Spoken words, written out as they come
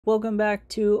Welcome back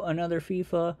to another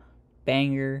FIFA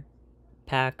banger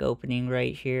pack opening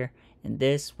right here. And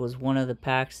this was one of the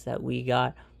packs that we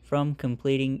got from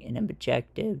completing an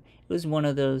objective. It was one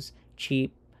of those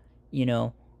cheap,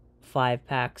 5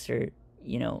 packs or,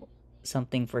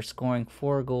 something for scoring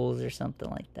 4 goals or something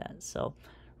like that. So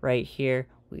right here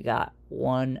we got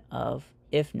one of,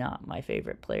 if not my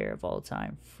favorite player of all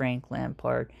time, Frank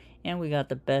Lampard. And we got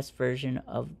the best version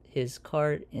of his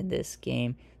card in this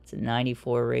game. It's a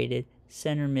 94 rated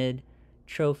center mid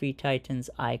Trophy Titans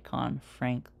icon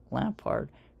Frank Lampard,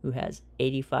 who has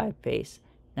 85 pace,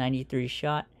 93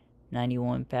 shot,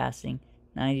 91 passing,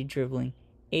 90 dribbling,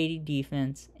 80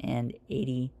 defense, and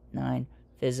 89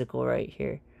 physical right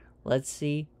here. Let's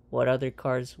see what other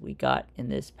cards we got in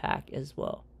this pack as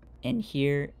well. And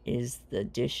here is the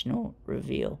additional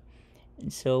reveal.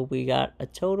 And so we got a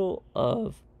total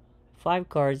of 5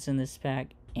 cards in this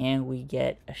pack, and we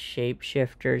get a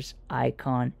Shapeshifters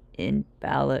icon in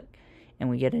Ballack, and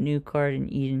we get a new card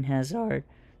in Eden Hazard,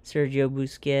 Sergio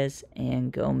Busquets,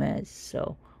 and Gomez.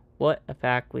 So what a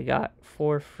pack. We got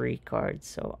 4 free cards,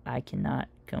 so I cannot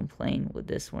complain with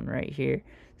this one right here.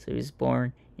 So he was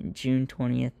born in June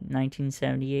 20th,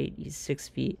 1978. He's 6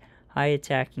 feet, high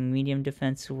attacking, medium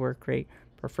defensive work rate,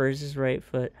 prefers his right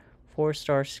foot,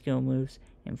 4-star skill moves,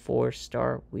 and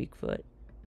 4-star weak foot.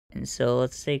 And so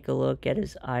let's take a look at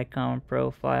his icon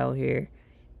profile here.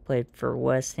 Played for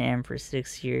West Ham for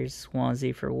 6 years,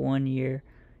 Swansea for 1 year,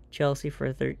 Chelsea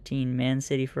for 13, Man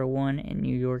City for 1, and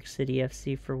New York City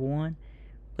FC for 1.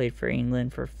 Played for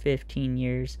England for 15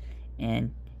 years.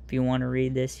 And if you want to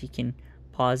read this, you can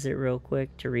pause it real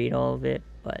quick to read all of it.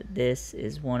 But this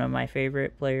is one of my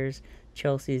favorite players.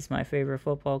 Chelsea is my favorite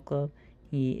football club.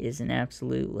 He is an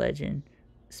absolute legend,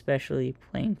 especially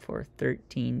playing for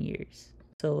 13 years.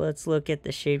 So let's look at the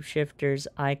Shapeshifters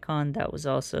icon that was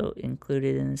also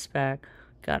included in this pack.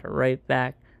 Got a right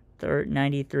back,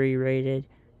 93 rated,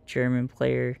 German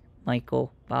player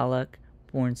Michael Ballack,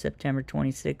 born September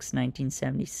 26,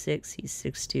 1976. He's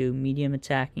 6'2", medium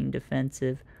attacking,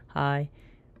 defensive, high,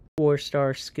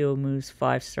 4-star skill moves,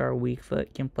 5-star weak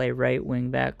foot, can play right wing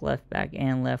back,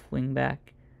 and left wing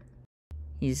back.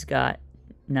 He's got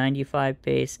 95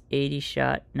 pace, 80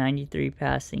 shot, 93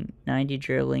 passing, 90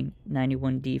 dribbling,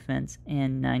 91 defense,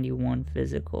 and 91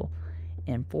 physical.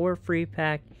 And for a free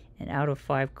pack and out of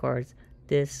 5 cards,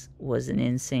 this was an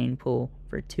insane pull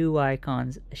for 2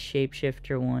 icons, a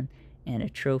shapeshifter one and a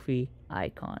trophy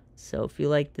icon. So if you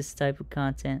like this type of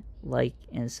content, like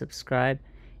and subscribe,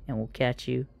 and we'll catch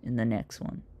you in the next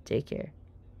one. Take care.